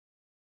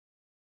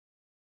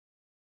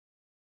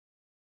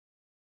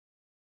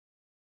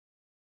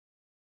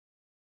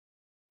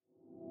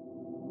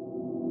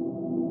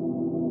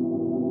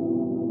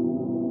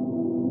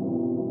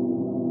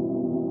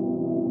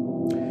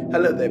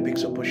Hello there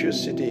Pixel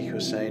Pushers, Siddiq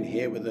Hussain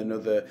here with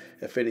another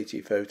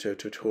Affinity photo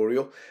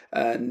tutorial,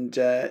 and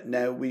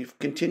now we're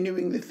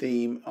continuing the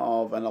theme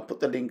of, and I'll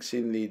put the links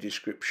in the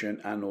description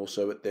and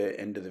also at the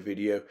end of the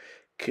video,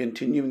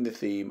 continuing the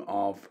theme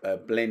of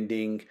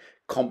blending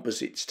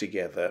composites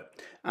together.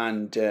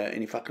 And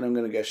in fact I'm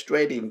going to go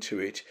straight into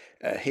it.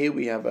 Here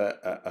we have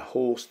a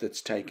horse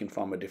that's taken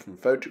from a different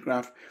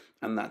photograph,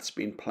 and that's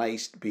been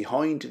placed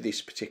behind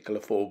this particular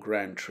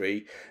foreground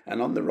tree.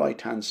 And on the right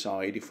hand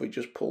side, if we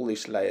just pull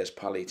this layers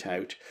palette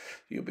out,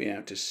 you'll be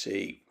able to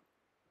see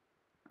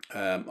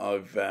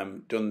I've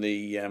done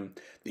the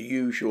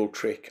usual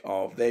trick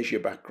of, there's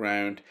your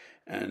background,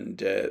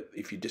 and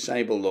if you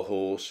disable the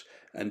horse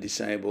and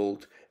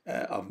disabled,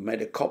 I've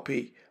made a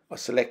copy. I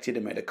selected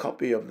and made a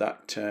copy of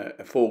that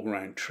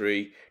foreground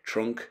tree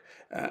trunk,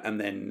 and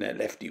then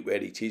left it where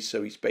it is.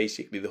 So it's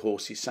basically the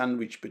horse is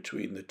sandwiched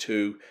between the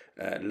two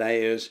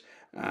layers,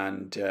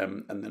 and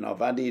then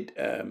I've added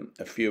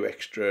a few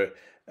extra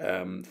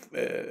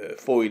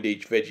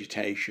foliage,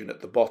 vegetation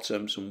at the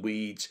bottom, some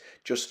weeds,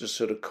 just to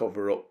sort of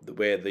cover up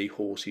where the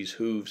horse's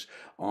hooves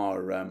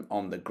are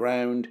on the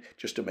ground,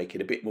 just to make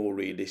it a bit more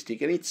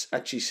realistic. And it's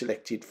actually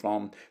selected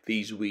from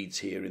these weeds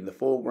here in the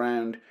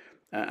foreground,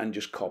 and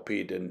just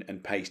copied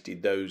and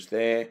pasted those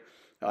there.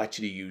 I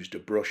actually used a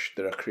brush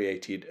that I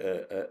created,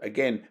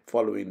 again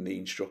following the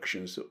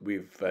instructions that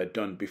we've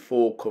done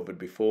before, covered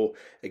before.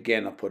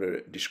 Again, I'll put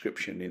a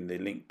description in the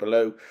link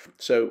below.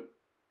 So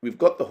we've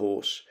got the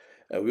horse.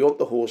 We want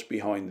the horse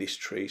behind this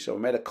tree, so I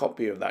made a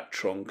copy of that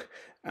trunk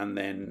and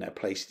then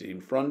placed it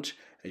in front.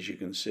 As you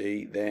can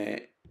see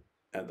there,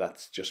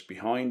 that's just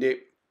behind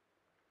it.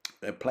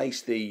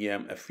 Place the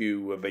a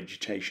few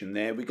vegetation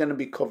there. We're going to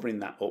be covering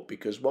that up,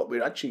 because what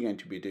we're actually going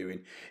to be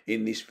doing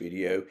in this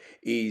video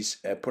is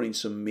putting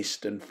some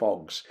mist and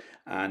fogs,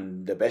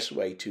 and the best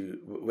way to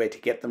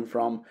get them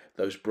from,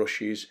 those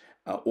brushes,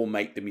 or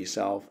make them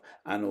yourself,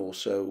 and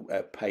also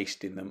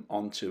pasting them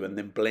onto and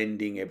then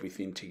blending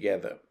everything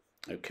together.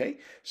 Okay,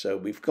 so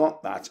we've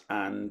got that,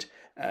 and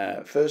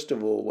first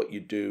of all what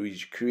you do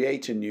is you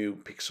create a new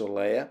pixel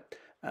layer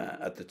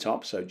at the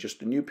top. So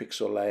just a new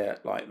pixel layer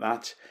like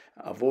that.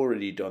 I've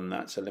already done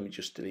that, so let me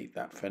just delete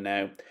that for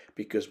now,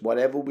 because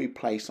whatever we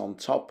place on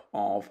top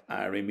of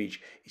our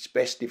image, it's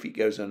best if it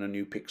goes on a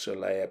new pixel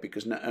layer,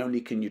 because not only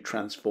can you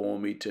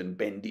transform it and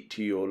bend it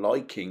to your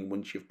liking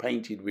once you've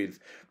painted with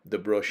the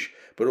brush,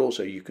 but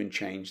also you can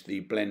change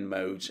the blend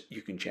modes,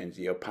 you can change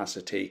the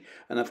opacity,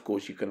 and of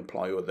course you can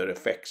apply other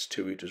effects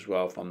to it as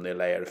well from the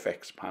layer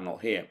effects panel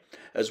here,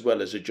 as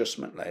well as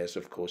adjustment layers,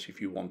 of course, if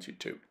you wanted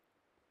to.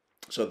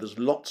 So there's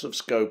lots of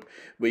scope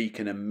where you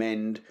can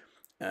amend,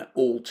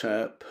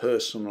 alter,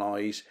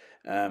 personalize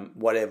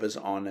whatever's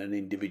on an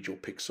individual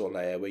pixel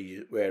layer,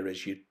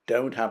 whereas you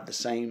don't have the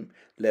same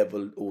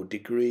level or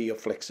degree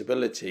of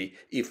flexibility,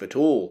 if at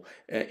all,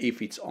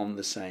 if it's on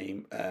the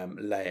same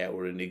layer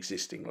or an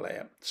existing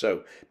layer.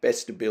 So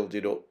best to build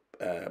it up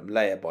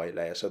layer by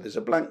layer. So there's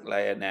a blank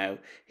layer now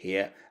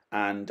here,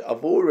 and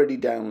I've already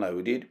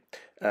downloaded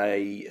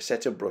a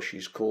set of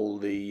brushes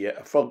called the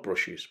frog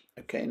brushes.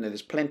 Okay, now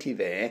there's plenty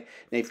there.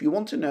 Now if you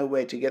want to know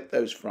where to get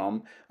those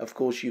from, of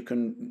course you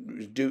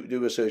can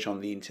do a search on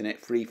the internet,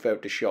 free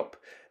Photoshop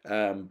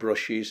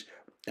brushes,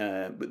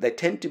 but they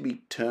tend to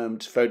be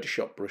termed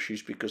Photoshop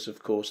brushes because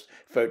of course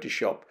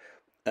Photoshop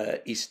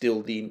is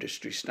still the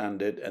industry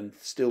standard and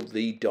still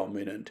the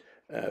dominant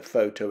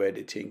photo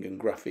editing and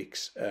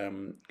graphics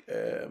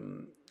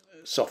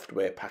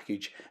software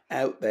package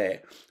out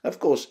there. Of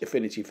course,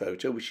 Affinity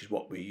Photo, which is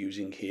what we're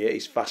using here,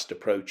 is fast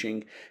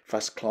approaching,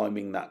 fast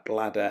climbing that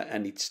ladder,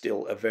 and it's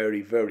still a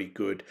very, very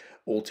good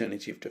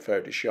alternative to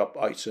Photoshop.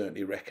 I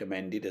certainly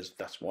recommend it, as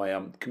that's why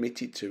I'm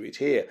committed to it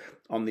here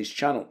on this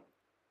channel.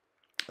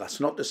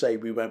 That's not to say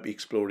we won't be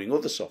exploring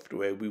other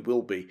software, we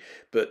will be,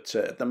 but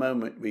at the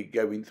moment we're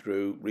going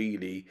through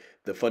really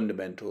the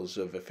fundamentals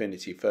of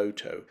Affinity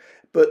Photo.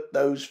 But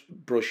those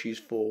brushes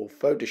for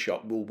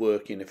Photoshop will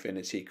work in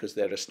Affinity because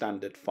they're a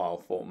standard file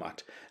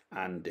format,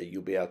 and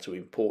you'll be able to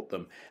import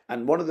them.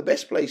 And one of the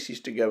best places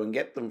to go and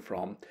get them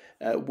from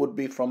would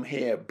be from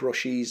here,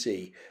 Brush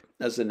Easy.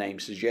 As the name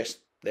suggests,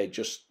 they're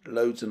just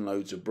loads and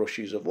loads of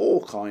brushes of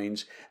all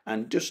kinds,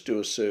 and just do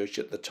a search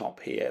at the top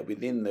here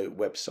within the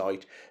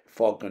website,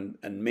 fog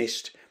and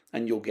mist,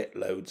 and you'll get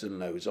loads and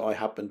loads. I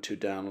happen to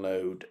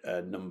download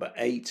number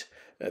 8,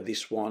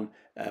 this one,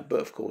 but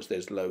of course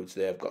there's loads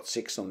there. I've got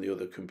 6 on the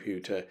other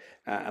computer,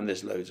 and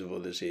there's loads of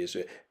others here.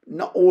 So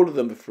not all of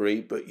them are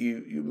free, but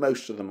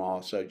most of them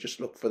are, so just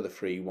look for the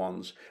free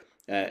ones.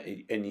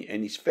 And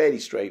it's fairly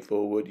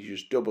straightforward. You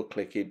just double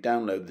click it,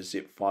 download the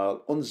zip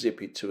file,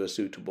 unzip it to a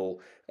suitable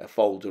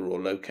folder or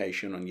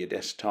location on your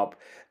desktop,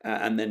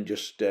 and then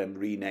just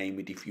rename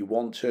it if you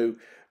want to,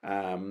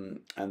 and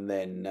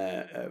then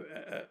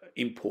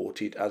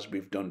import it as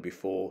we've done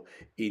before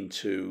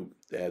into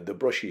the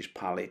brushes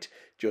palette,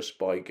 just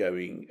by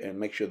going and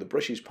make sure the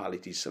brushes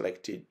palette is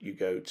selected. You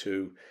go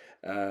to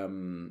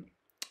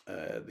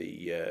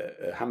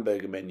the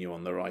hamburger menu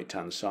on the right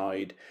hand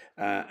side,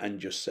 and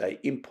just say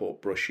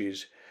import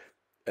brushes.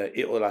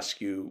 It will ask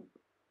you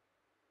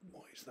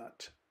minimize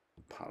that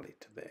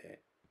palette there.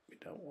 We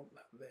don't want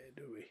that there,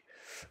 do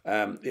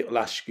we? It'll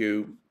ask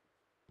you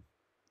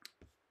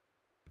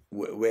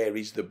where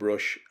is the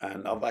brush,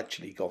 and I've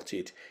actually got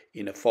it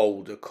in a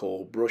folder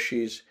called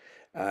brushes,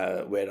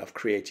 where I've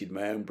created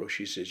my own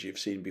brushes, as you've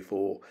seen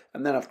before,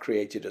 and then I've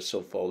created a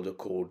subfolder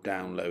called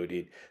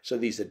downloaded. So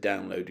these are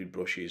downloaded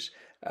brushes,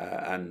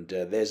 and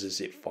there's a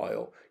zip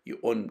file. You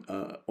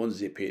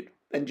unzip it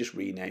and just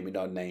rename it.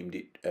 I named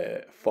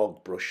it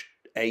Fog Brush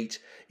 8.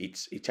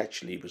 It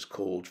actually was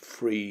called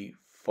Free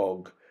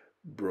Fog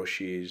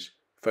Brushes,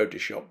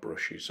 Photoshop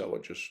brushes, so I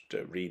just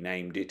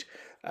renamed it,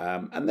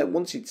 and then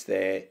once it's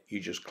there, you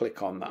just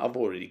click on that. I've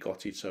already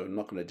got it, so I'm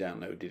not going to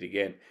download it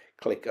again.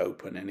 Click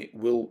open, and it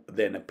will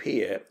then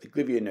appear, it'll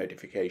give you a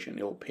notification.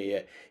 It'll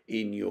appear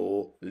in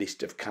your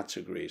list of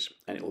categories,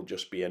 and it will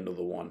just be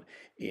another one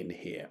in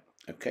here.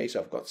 Okay,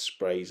 so I've got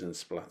sprays and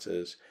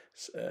splatters,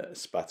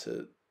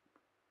 spotters,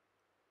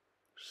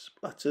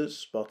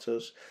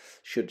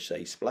 should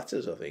say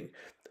splatters, I think,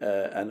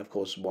 and of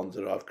course ones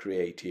that I've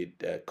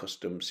created,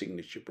 custom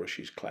signature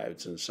brushes,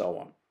 clouds, and so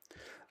on.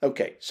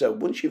 Okay, so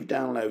once you've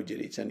downloaded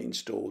it and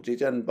installed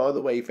it, and by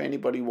the way, if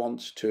anybody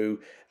wants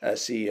to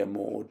see a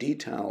more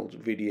detailed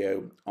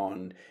video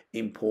on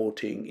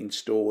importing,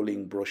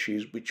 installing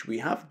brushes, which we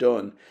have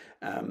done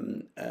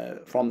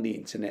from the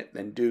internet,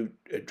 then do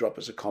drop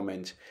us a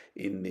comment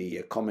in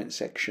the comment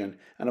section.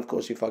 And of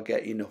course, if I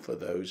get enough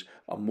of those,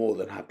 I'll more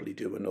than happily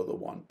do another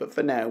one. But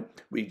for now,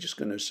 I'm just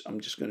going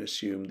to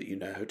assume that you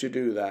know how to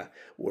do that,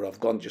 or I've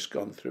just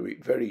gone through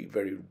it very,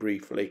 very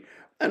briefly.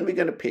 And we're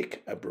going to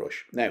pick a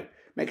brush. Now,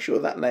 make sure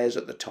that layer's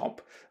at the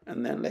top,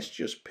 and then let's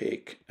just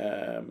pick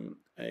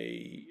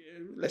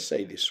let's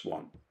say this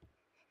one.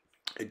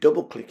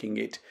 Double clicking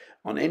it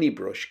on any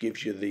brush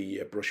gives you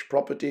the brush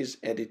properties,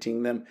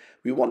 editing them.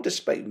 We want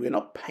to we're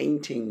not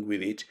painting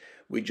with it,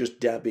 we're just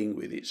dabbing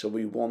with it. So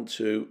we want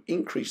to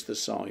increase the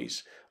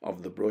size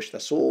of the brush.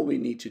 That's all we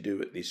need to do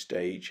at this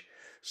stage,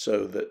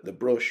 so that the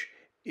brush,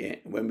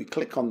 when we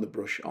click on the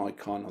brush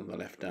icon on the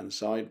left hand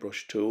side,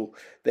 brush tool,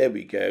 there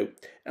we go,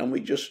 and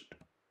we just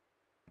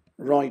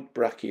right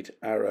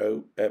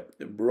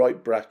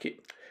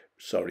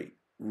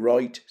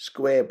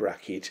square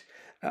bracket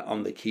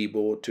on the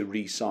keyboard to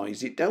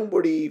resize it. Don't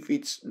worry if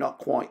it's not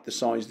quite the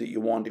size that you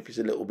want, if it's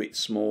a little bit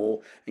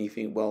small and you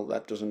think, well,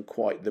 that doesn't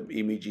quite, the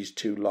image is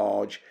too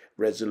large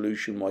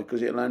resolution wise,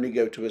 because it'll only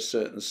go to a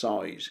certain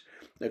size.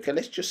 Okay,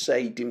 let's just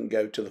say it didn't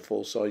go to the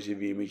full size of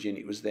the image and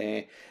it was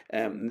there.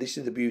 This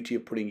is the beauty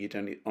of putting it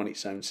on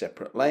its own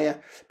separate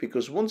layer,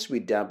 because once we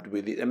dabbed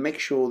with it, and make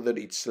sure that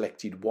it's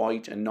selected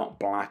white and not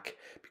black,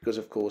 because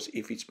of course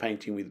if it's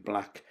painting with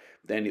black,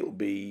 then it'll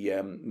be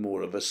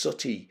more of a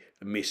sooty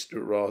mist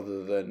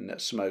rather than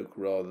smoke,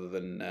 rather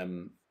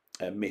than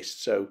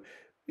mist. So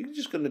we're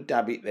just going to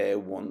dab it there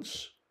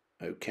once,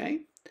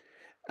 okay?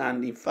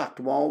 And in fact,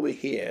 while we're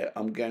here,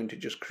 I'm going to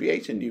just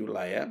create a new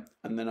layer,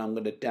 and then I'm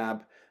going to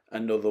dab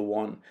another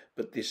one,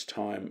 but this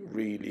time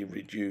really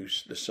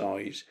reduce the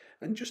size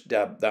and just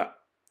dab that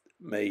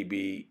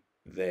maybe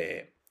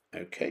there.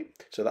 Okay,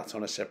 so that's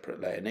on a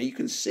separate layer. Now you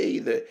can see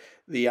that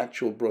the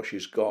actual brush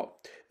has got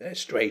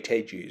straight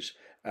edges,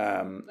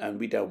 and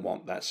we don't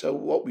want that. So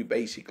what we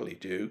basically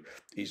do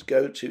is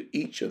go to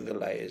each of the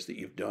layers that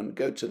you've done,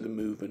 go to the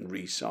move and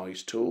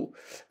resize tool,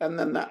 and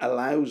then that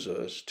allows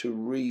us to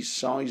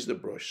resize the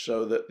brush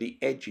so that the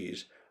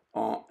edges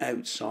are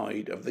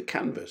outside of the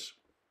canvas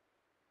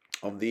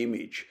of the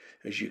image,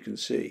 as you can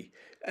see.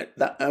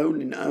 That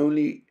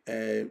only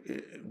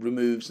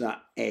removes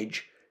that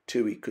edge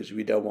to it, because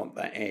we don't want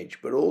that edge,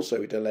 but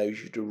also it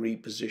allows you to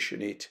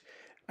reposition it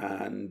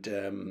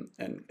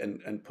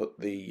and put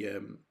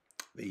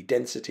the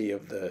density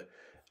of the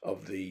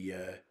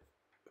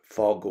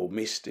fog or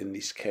mist in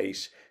this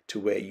case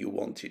to where you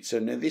want it. So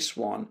now this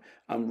one,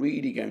 I'm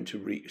really going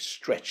to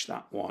stretch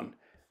that one.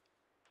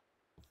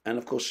 And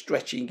of course,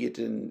 stretching it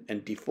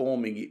and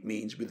deforming it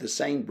means with the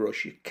same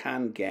brush you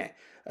can get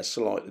a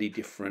slightly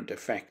different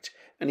effect.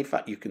 And in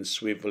fact, you can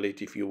swivel it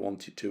if you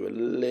wanted to a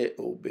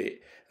little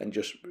bit and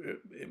just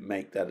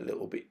make that a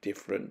little bit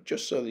different,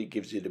 just so that it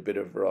gives it a bit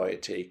of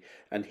variety.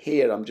 And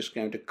here I'm just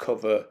going to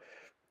cover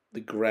the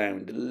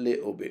ground a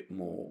little bit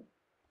more.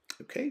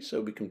 Okay,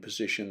 so we can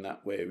position that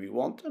where we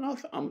want, and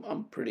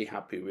I'm pretty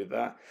happy with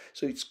that.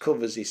 So it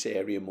covers this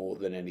area more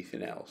than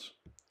anything else.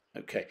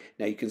 Okay,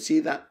 now you can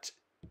see that.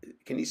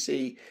 Can you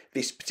see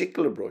this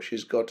particular brush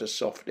has got a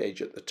soft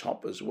edge at the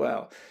top as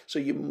well? So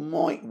you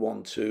might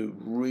want to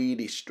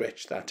really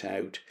stretch that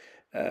out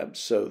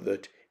so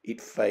that it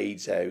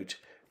fades out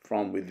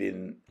from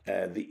within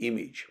the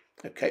image.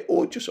 Okay,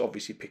 or just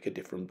obviously pick a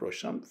different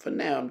brush. So for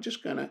now, I'm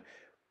just going to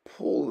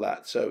pull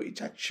that, so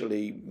it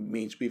actually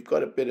means we've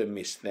got a bit of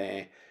mist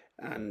there,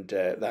 and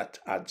that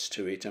adds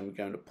to it. I'm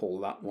going to pull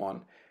that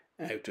one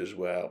out as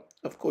well.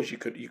 Of course, you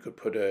could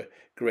put a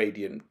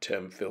gradient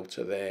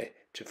filter there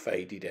to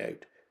fade it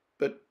out,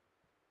 but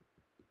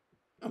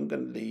I'm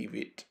going to leave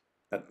it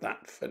at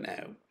that for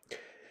now.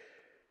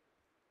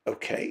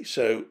 Okay,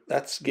 so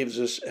that gives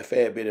us a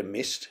fair bit of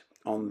mist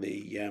on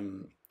the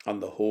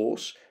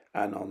horse,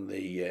 and on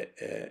the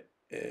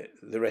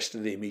rest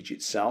of the image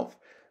itself.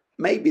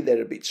 Maybe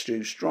they're a bit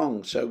too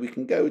strong, so we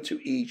can go to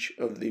each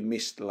of the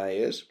mist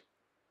layers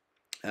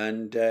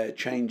and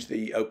change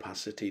the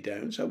opacity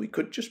down. So we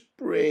could just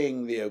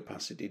bring the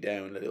opacity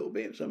down a little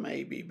bit, so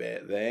maybe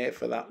there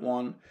for that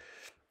one,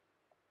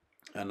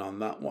 and on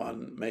that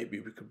one maybe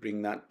we could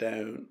bring that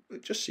down.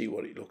 Just see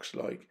what it looks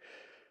like.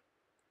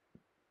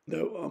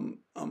 No,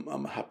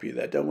 I'm happy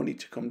there. Don't want it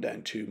to come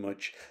down too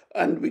much,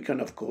 and we can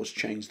of course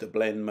change the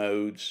blend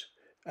modes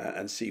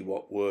and see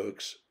what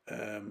works.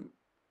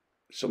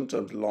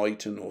 Sometimes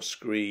lighten or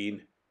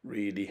screen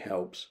really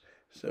helps,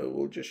 so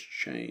we'll just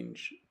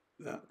change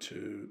that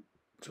to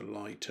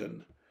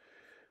lighten.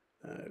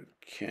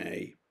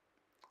 Okay,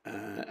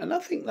 and I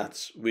think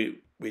that's we're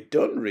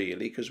done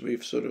really, because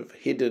we've sort of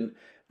hidden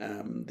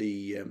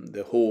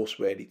the horse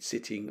where it's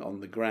sitting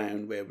on the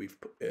ground, where we've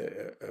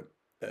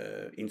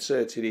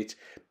inserted it,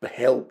 but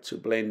help to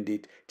blend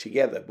it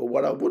together. But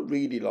what I would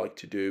really like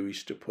to do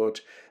is to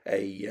put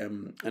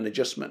an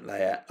adjustment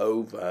layer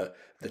over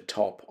the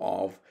top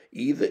of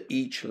either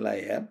each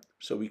layer.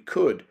 So we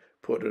could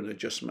put an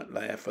adjustment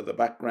layer for the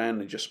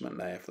background, adjustment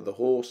layer for the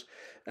horse.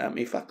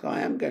 In fact,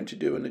 I am going to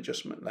do an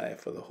adjustment layer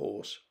for the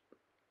horse,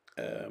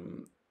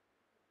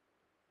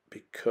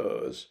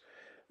 because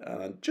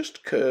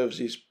just curves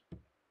is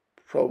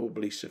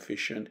probably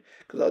sufficient,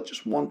 because I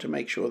just want to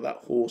make sure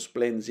that horse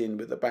blends in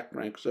with the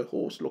background, because the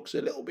horse looks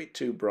a little bit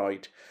too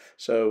bright.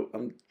 So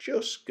I'm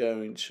just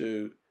going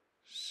to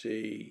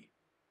see,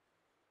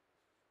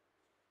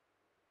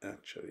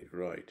 actually,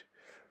 right,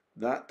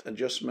 that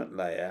adjustment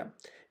layer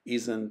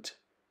is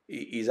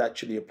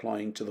actually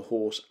applying to the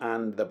horse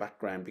and the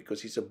background,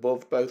 because it's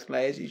above both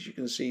layers, as you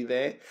can see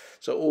there.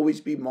 So always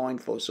be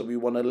mindful. So we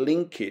want to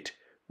link it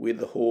with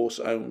the horse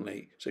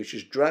only. So it's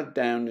just drag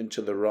down and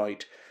to the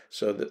right,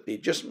 so that the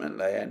adjustment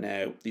layer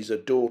now is a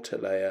daughter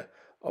layer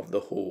of the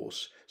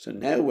horse. So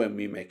now when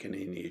we make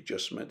any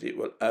adjustment, it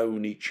will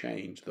only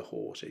change the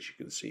horse, as you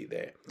can see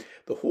there.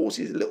 The horse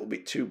is a little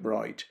bit too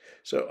bright,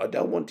 so I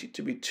don't want it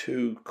to be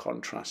too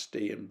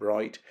contrasty and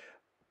bright.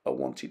 I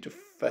want it to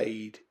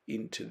fade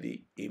into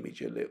the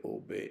image a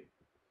little bit.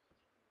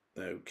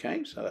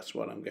 Okay, so that's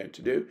what I'm going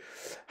to do.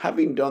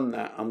 Having done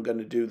that, I'm going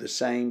to do the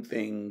same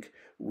thing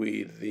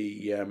with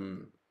the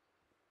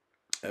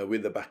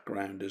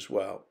background as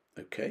well.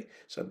 Okay,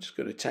 so I'm just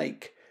going to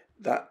take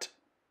that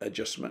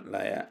adjustment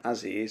layer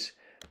as is,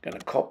 going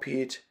to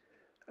copy it,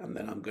 and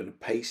then I'm going to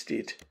paste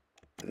it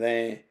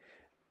there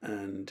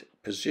and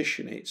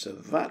position it so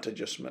that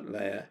adjustment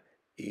layer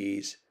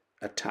is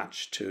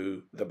attached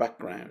to the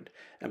background.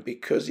 And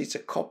because it's a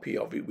copy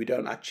of it, we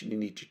don't actually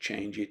need to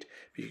change it,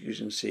 because you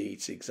can see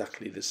it's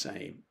exactly the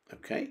same.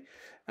 Okay,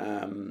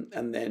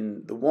 and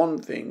then the one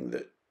thing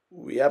that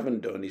we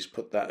haven't done is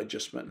put that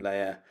adjustment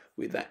layer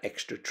with that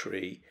extra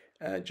tree,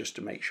 just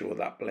to make sure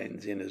that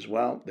blends in as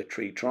well, the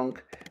tree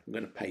trunk. I'm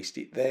going to paste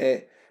it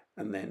there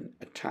and then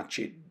attach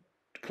it,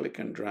 click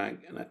and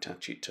drag and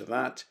attach it to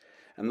that,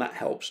 and that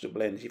helps to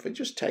blend. If I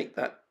just take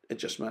that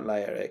adjustment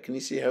layer here, can you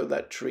see how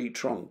that tree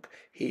trunk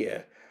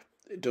here,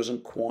 it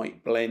doesn't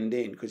quite blend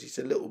in, because it's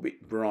a little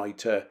bit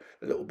brighter,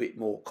 a little bit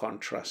more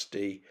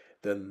contrasty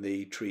than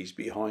the trees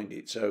behind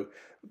it. So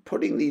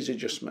putting these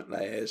adjustment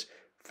layers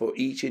for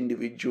each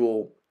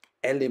individual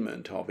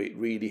element of it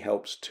really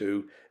helps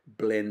to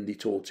blend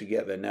it all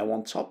together. Now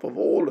on top of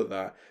all of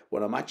that,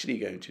 what I'm actually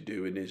going to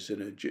do is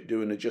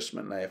do an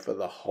adjustment layer for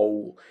the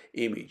whole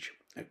image.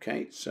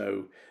 Okay,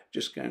 so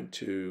just going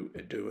to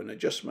do an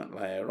adjustment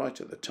layer right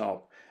at the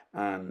top,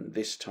 and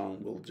this time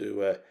we'll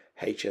do a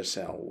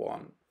HSL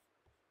one.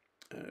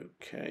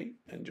 Okay,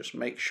 and just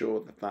make sure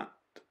that that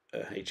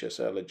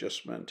HSL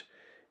adjustment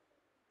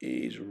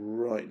is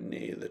right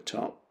near the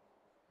top.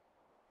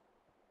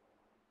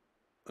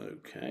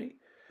 Okay,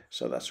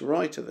 so that's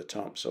right at the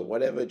top. So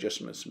whatever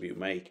adjustments we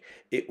make,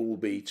 it will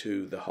be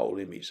to the whole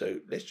image. So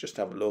let's just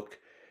have a look.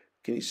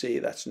 Can you see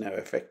that's now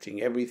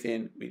affecting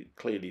everything? We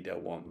clearly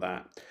don't want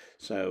that.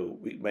 So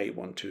we may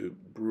want to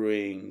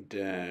bring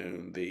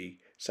down the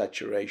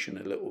saturation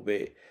a little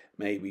bit,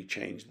 maybe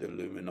change the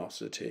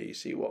luminosity,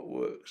 see what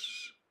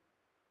works.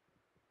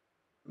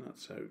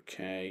 That's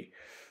okay.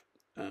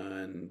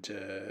 And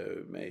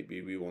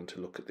maybe we want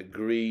to look at the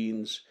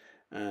greens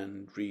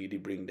and really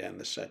bring down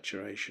the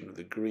saturation of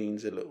the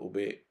greens a little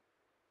bit.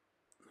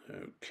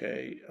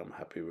 Okay, I'm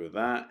happy with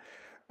that.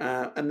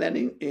 And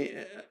then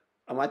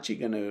I'm actually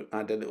going to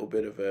add a little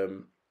bit of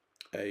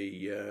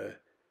a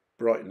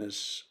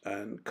brightness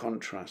and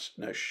contrast.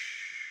 No,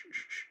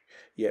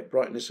 yeah,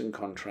 brightness and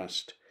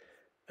contrast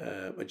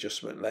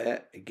adjustment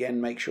layer.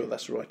 Again, make sure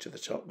that's right to the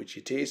top, which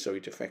it is, so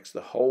it affects the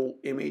whole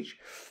image.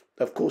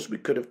 Of course, we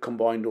could have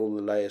combined all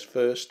the layers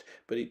first,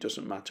 but it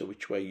doesn't matter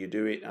which way you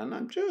do it. And I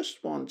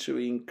just want to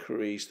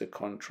increase the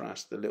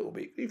contrast a little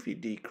bit. If you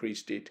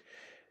decreased it,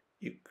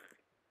 you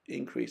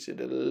increase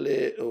it a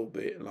little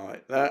bit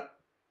like that.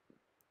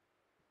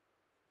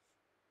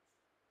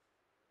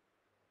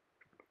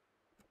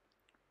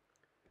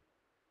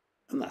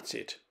 And that's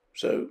it.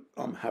 So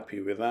I'm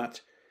happy with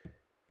that.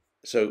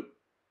 So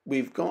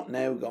we've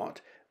now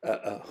got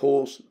a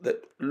horse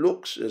that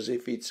looks as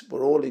if it's,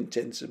 for all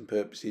intents and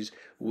purposes,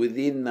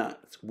 within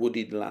that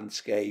wooded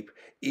landscape,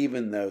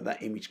 even though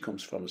that image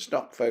comes from a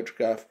stock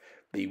photograph.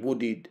 The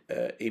wooded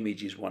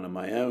image is one of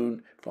my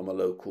own from a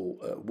local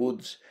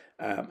woods,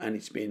 and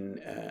it's been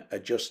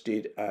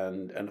adjusted,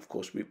 and of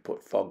course we've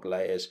put fog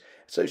layers.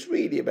 So it's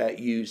really about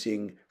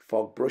using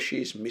fog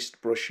brushes,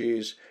 mist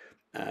brushes,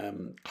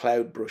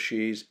 cloud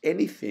brushes,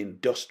 anything,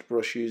 dust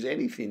brushes,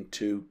 anything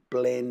to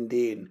blend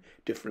in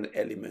different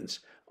elements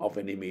of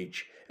an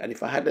image. And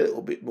if I had a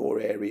little bit more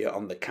area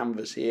on the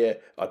canvas here,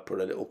 I'd put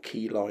a little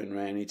key line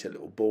around it, a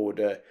little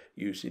border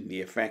using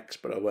the effects,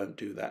 but I won't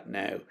do that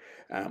now.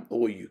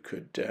 Or you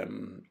could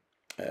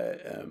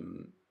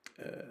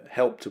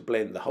help to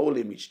blend the whole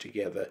image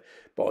together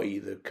by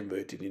either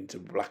converting it into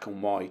black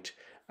and white,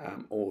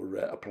 or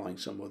applying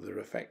some other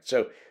effect.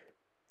 So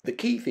the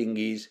key thing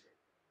is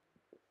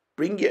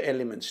bring your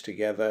elements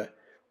together,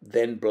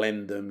 then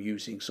blend them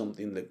using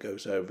something that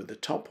goes over the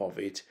top of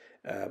it,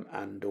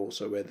 and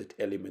also where the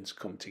elements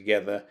come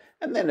together,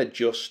 and then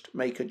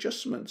make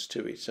adjustments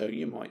to it. So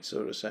you might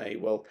sort of say,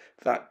 well,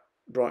 that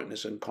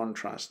brightness and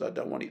contrast, I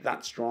don't want it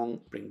that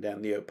strong, bring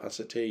down the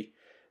opacity.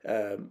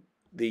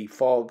 The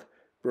fog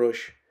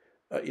brush,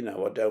 I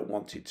don't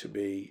want it to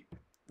be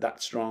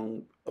that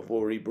strong. I've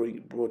already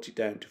brought it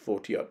down to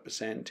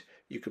 40-odd%.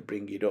 You could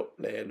bring it up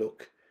there,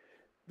 look.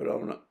 But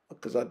I'm not,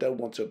 because I don't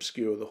want to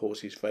obscure the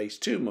horse's face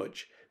too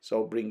much, so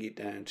I'll bring it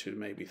down to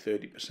maybe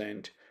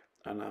 30%,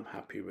 and I'm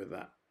happy with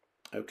that.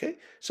 Okay,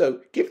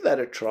 so give that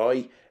a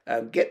try.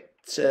 Get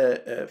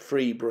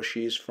free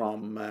brushes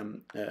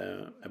from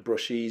a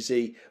Brush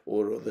Easy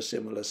or other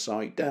similar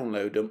site.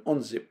 Download them,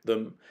 unzip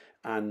them,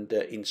 and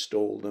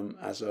install them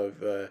as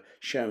I've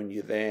shown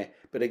you there.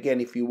 But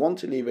again, if you want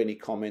to leave any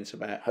comments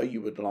about how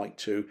you would like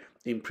to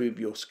improve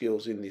your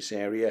skills in this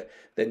area,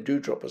 then do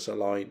drop us a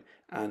line,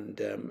 and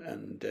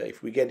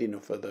if we get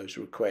enough of those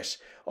requests,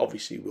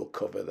 obviously we'll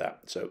cover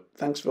that. So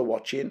thanks for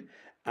watching,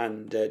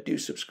 and do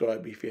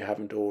subscribe if you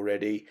haven't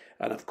already,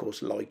 and of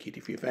course like it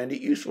if you found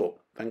it useful.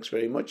 Thanks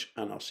very much,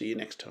 and I'll see you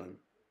next time.